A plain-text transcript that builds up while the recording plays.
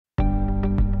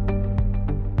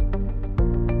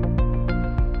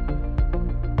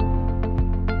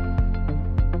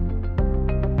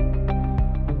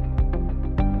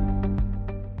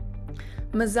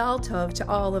Mazal Tov to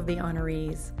all of the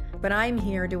honorees, but I'm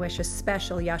here to wish a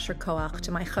special Yasher Koach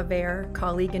to my chaver,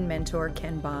 colleague, and mentor,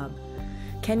 Ken Bob.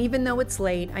 Ken, even though it's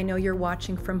late, I know you're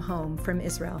watching from home, from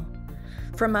Israel.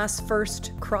 From us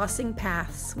first crossing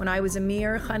paths when I was a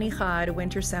mere chanicha at a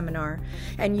winter seminar,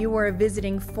 and you were a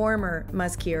visiting former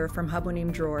mazkir from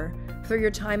Habonim Dror, through your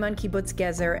time on Kibbutz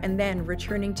Gezer, and then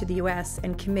returning to the U.S.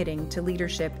 and committing to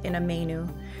leadership in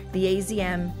Amenu, the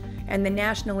AZM, and the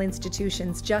national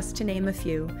institutions, just to name a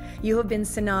few, you have been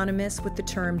synonymous with the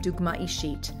term dugma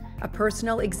ishit, a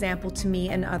personal example to me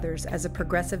and others as a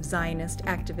progressive Zionist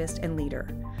activist and leader.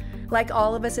 Like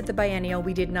all of us at the Biennial,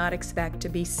 we did not expect to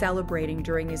be celebrating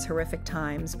during these horrific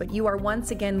times, but you are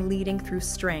once again leading through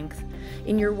strength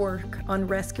in your work on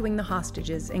rescuing the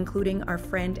hostages, including our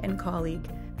friend and colleague,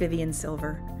 Vivian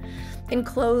Silver. In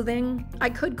closing, I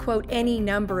could quote any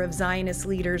number of Zionist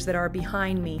leaders that are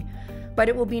behind me, but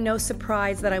it will be no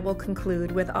surprise that I will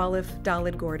conclude with Aleph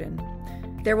Dalet Gordon.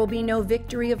 There will be no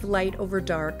victory of light over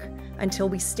dark until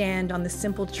we stand on the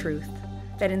simple truth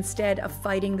that instead of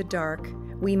fighting the dark,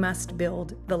 we must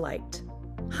build the light.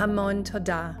 Hamon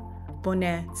Toda,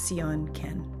 Boneh Tzion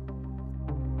Ken.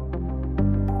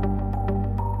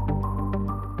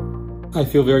 I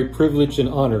feel very privileged and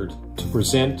honored to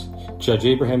present Judge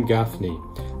Abraham Gaffney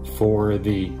for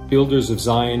the Builders of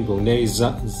Zion Boneh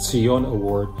Tzion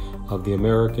Award of the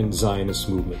American Zionist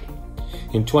Movement.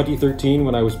 In 2013,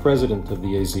 when I was president of the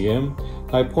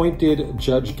AZM, I appointed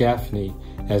Judge Gaffney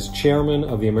as chairman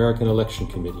of the American Election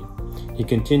Committee. He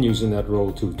continues in that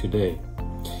role too today.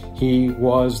 He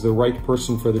was the right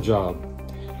person for the job.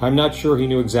 I'm not sure he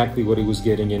knew exactly what he was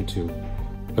getting into,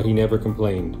 but he never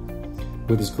complained.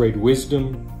 With his great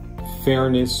wisdom,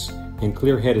 fairness, and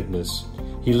clear-headedness,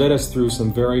 he led us through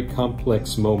some very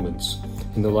complex moments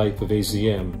in the life of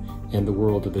AZM and the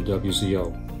world of the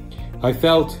WZO. I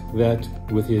felt that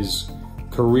with his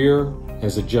career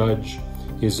as a judge,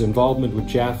 his involvement with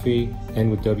Jaffe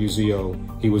and with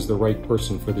WZO, he was the right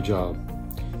person for the job.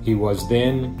 He was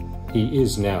then, he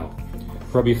is now.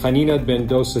 Rabbi Hanina ben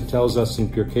Dosa tells us in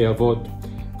Pirkei Avot,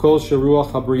 Kol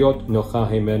sheruach habriot nocha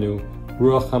himenu,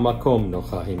 ruach hamakom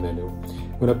nocha himenu.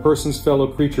 When a person's fellow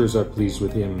creatures are pleased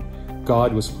with him,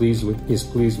 God is pleased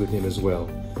with him as well.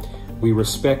 We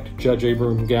respect Judge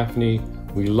Abraham Gaffney.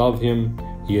 We love him.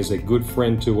 He is a good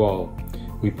friend to all.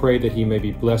 We pray that he may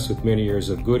be blessed with many years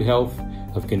of good health,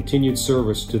 of continued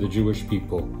service to the Jewish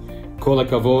people. Kol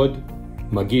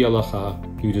hakavod, magia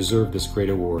lacha, you deserve this great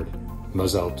award.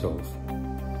 Mazal Tov.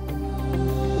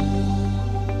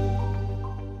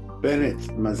 Bennett,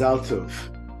 Mazal Tov.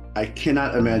 I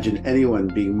cannot imagine anyone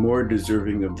being more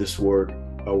deserving of this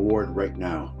award right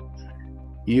now.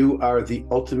 You are the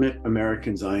ultimate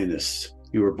American Zionist.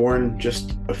 You were born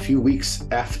just a few weeks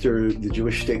after the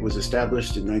Jewish state was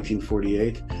established in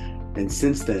 1948, and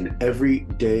since then, every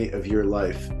day of your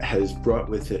life has brought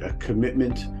with it a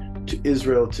commitment to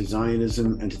Israel, to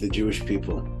Zionism, and to the Jewish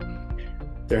people.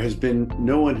 There has been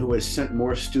no one who has sent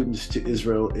more students to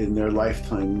Israel in their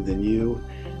lifetime than you,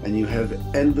 and you have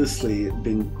endlessly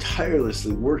been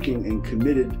tirelessly working and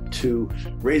committed to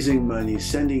raising money,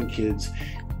 sending kids,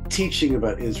 teaching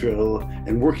about Israel,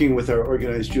 and working with our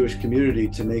organized Jewish community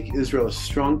to make Israel a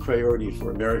strong priority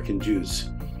for American Jews.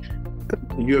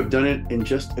 You have done it in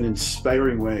just an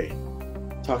inspiring way,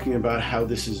 talking about how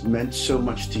this has meant so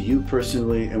much to you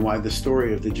personally and why the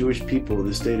story of the Jewish people in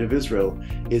the state of Israel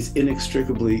is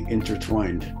inextricably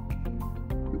intertwined.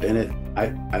 Bennett,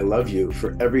 I love you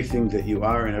for everything that you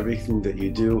are and everything that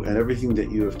you do and everything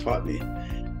that you have taught me.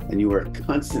 And you are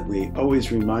constantly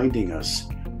always reminding us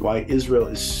why Israel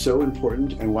is so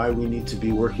important and why we need to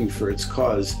be working for its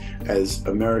cause as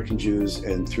American Jews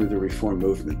and through the Reform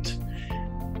movement.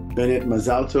 Bennett,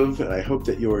 Mazal Tov, and I hope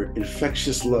that your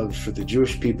infectious love for the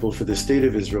Jewish people, for the state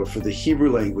of Israel, for the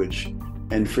Hebrew language,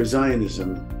 and for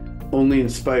Zionism only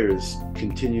inspires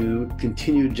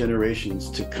continued generations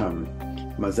to come.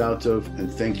 Mazal Tov,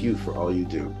 and thank you for all you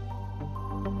do.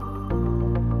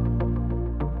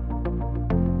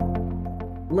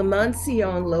 L'man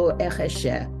Sion lo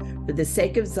echesheh. For the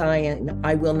sake of Zion,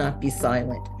 I will not be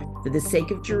silent. For the sake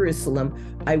of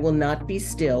Jerusalem, I will not be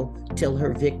still till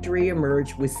her victory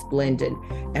emerge resplendent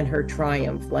and her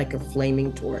triumph like a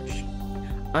flaming torch.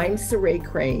 I'm Saray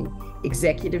Crane,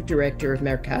 Executive Director of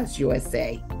Merkaz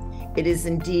USA. It is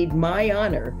indeed my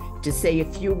honor to say a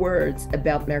few words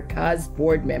about Merkaz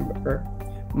board member,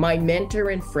 my mentor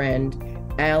and friend,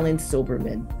 Alan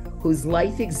Silberman, whose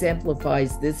life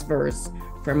exemplifies this verse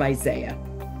from Isaiah.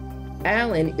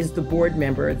 Alan is the board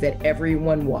member that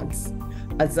everyone wants,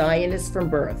 a Zionist from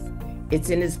birth. It's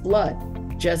in his blood.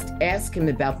 Just ask him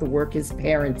about the work his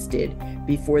parents did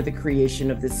before the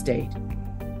creation of the state.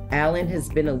 Alan has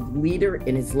been a leader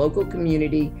in his local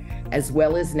community as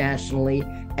well as nationally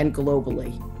and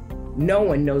globally. No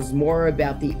one knows more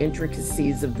about the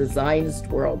intricacies of the Zionist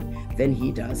world than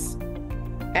he does.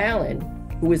 Alan,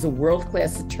 who is a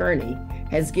world-class attorney,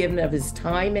 has given of his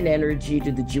time and energy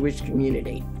to the Jewish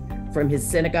community, from his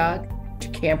synagogue to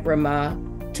Camp Ramah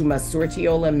to Masorti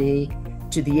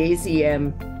Olami to the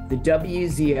AZM, the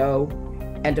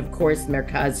WZO, and of course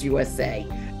Merkaz USA.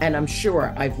 And I'm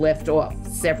sure I've left off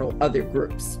several other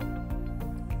groups.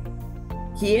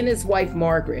 He and his wife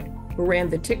Margaret, who ran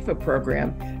the Tikva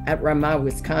program at Ramah,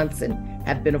 Wisconsin,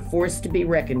 have been a force to be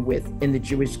reckoned with in the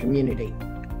Jewish community.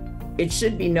 It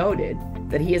should be noted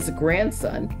that he has a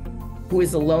grandson who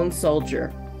is a lone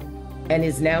soldier and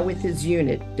is now with his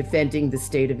unit defending the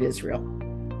state of Israel.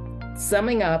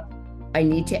 Summing up, I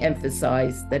need to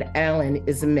emphasize that Alan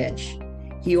is a mensch.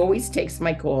 He always takes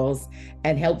my calls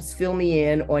and helps fill me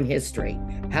in on history,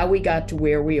 how we got to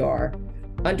where we are,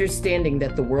 understanding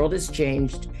that the world has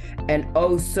changed, and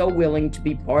oh, so willing to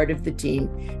be part of the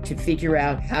team to figure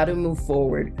out how to move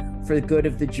forward for the good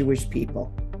of the Jewish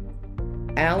people.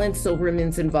 Alan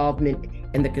Silverman's involvement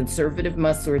in the conservative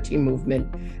Masorti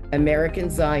movement, American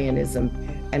Zionism,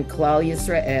 and Klal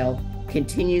Yisrael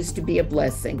continues to be a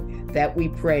blessing that we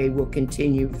pray will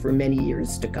continue for many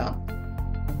years to come.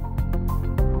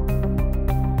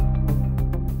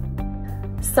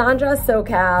 Sandra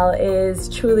Sokal is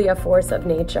truly a force of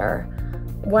nature,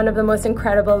 one of the most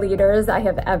incredible leaders I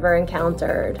have ever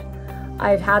encountered.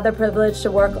 I've had the privilege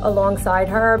to work alongside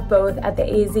her both at the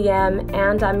AZM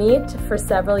and Amit for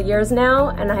several years now,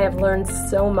 and I have learned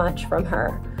so much from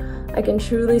her. I can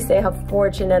truly say how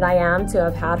fortunate I am to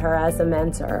have had her as a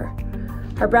mentor.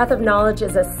 Her breadth of knowledge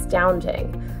is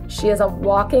astounding. She is a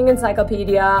walking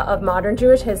encyclopedia of modern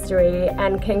Jewish history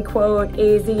and can quote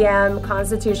AZM,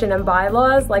 Constitution, and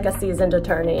bylaws like a seasoned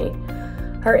attorney.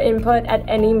 Her input at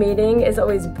any meeting is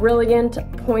always brilliant,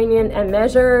 poignant, and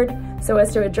measured so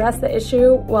as to address the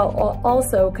issue while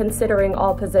also considering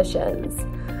all positions.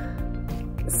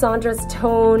 Sandra's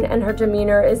tone and her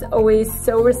demeanor is always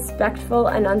so respectful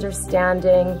and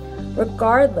understanding,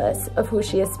 regardless of who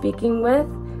she is speaking with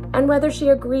and whether she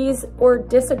agrees or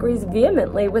disagrees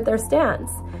vehemently with their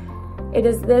stance. It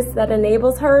is this that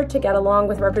enables her to get along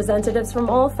with representatives from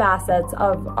all facets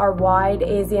of our wide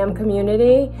AZM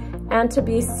community and to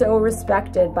be so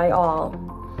respected by all.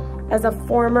 As a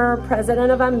former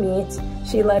president of Amit,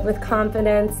 she led with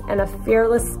confidence and a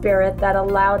fearless spirit that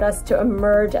allowed us to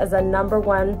emerge as a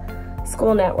 #1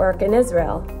 school network in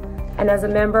Israel. And as a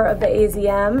member of the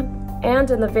AZM,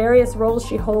 and in the various roles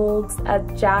she holds at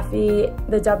Jaffe,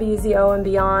 the WZO, and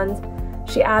beyond,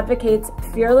 she advocates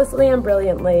fearlessly and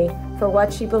brilliantly for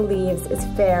what she believes is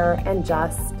fair and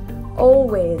just,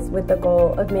 always with the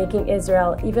goal of making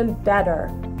Israel even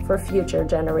better for future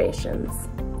generations.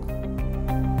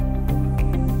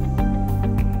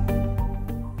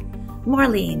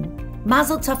 Marlene,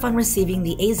 Mazel Tov on receiving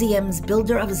the AZM's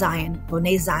Builder of Zion,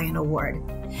 Bonei Zion Award.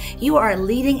 You are a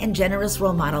leading and generous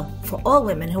role model for all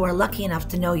women who are lucky enough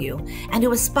to know you and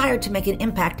who aspire to make an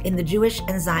impact in the Jewish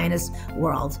and Zionist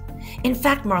world. In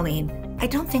fact, Marlene, I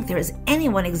don't think there is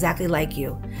anyone exactly like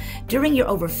you. During your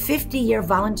over 50-year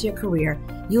volunteer career,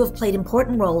 you have played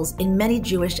important roles in many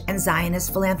Jewish and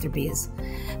Zionist philanthropies.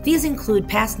 These include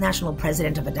past national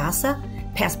president of Hadassah,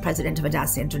 past president of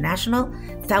Hadassah International,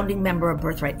 founding member of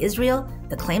Birthright Israel,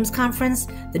 the Claims Conference,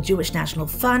 the Jewish National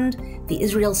Fund, the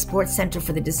Israel Sports Center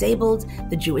for the Disabled,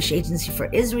 the Jewish Agency for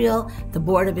Israel, the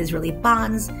Board of Israeli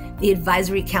Bonds, the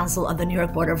Advisory Council of the New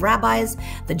York Board of Rabbis,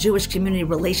 the Jewish Community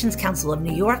Relations Council of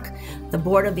New York, the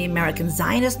Board of the American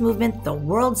Zionist Movement, the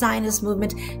World Zionist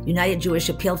Movement, United Jewish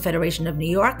Appeal Federation of New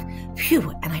York.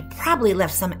 Phew, and I probably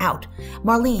left some out.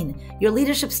 Marlene, your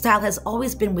leadership style has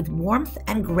always been with warmth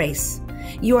and grace.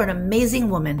 You are an amazing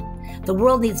woman. The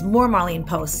world needs more Marlene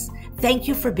posts. Thank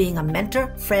you for being a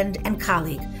mentor, friend, and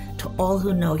colleague to all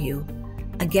who know you.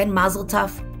 Again, Mazel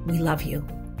Tov, we love you.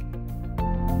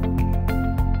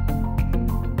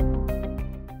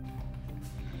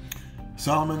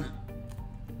 Solomon,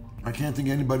 I can't think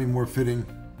of anybody more fitting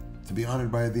to be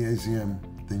honored by the AZM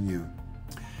than you.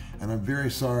 And I'm very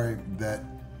sorry that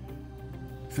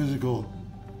physical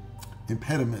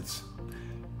impediments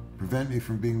prevent me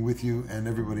from being with you and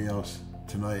everybody else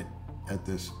tonight at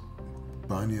this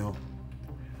Biennial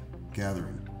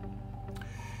gathering.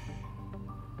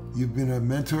 You've been a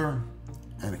mentor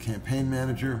and a campaign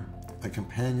manager, a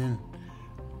companion,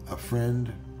 a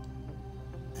friend,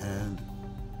 and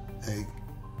a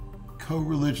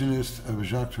co-religionist of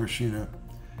Jacques Torshina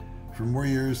for more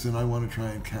years than I want to try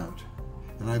and count.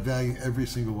 And I value every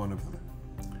single one of them.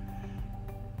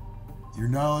 Your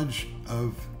knowledge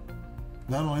of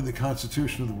not only the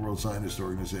constitution of the World Zionist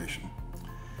Organization,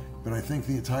 but I think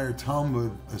the entire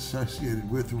Talmud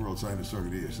associated with the World Zionist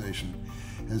Organization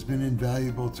has been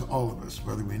invaluable to all of us,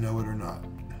 whether we know it or not.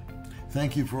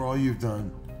 Thank you for all you've done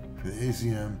for the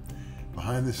AZM,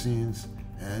 behind the scenes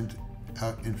and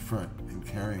out in front, in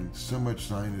carrying so much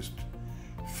Zionist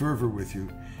fervor with you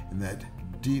in that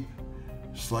deep,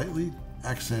 slightly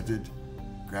accented,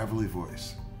 gravelly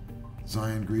voice.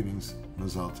 Zion greetings,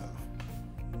 Mazal Tov.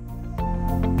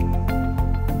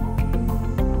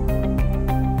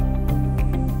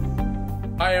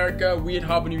 Hi Erica, we at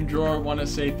Honoree Dror want to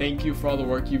say thank you for all the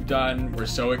work you've done. We're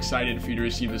so excited for you to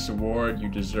receive this award. You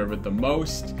deserve it the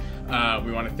most.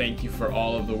 We want to thank you for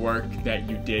all of the work that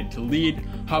you did to lead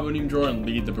Honoree Dror and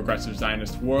lead the progressive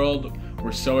Zionist world.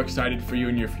 We're so excited for you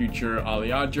in your future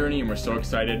Aliyah journey, and we're so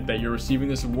excited that you're receiving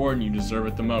this award and you deserve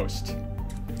it the most.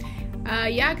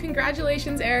 Yeah,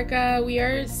 congratulations, Erica. We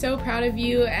are so proud of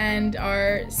you and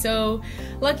are so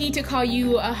lucky to call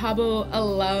you a Habo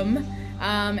alum.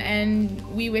 And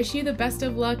we wish you the best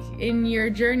of luck in your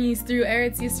journeys through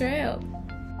Eretz Yisrael.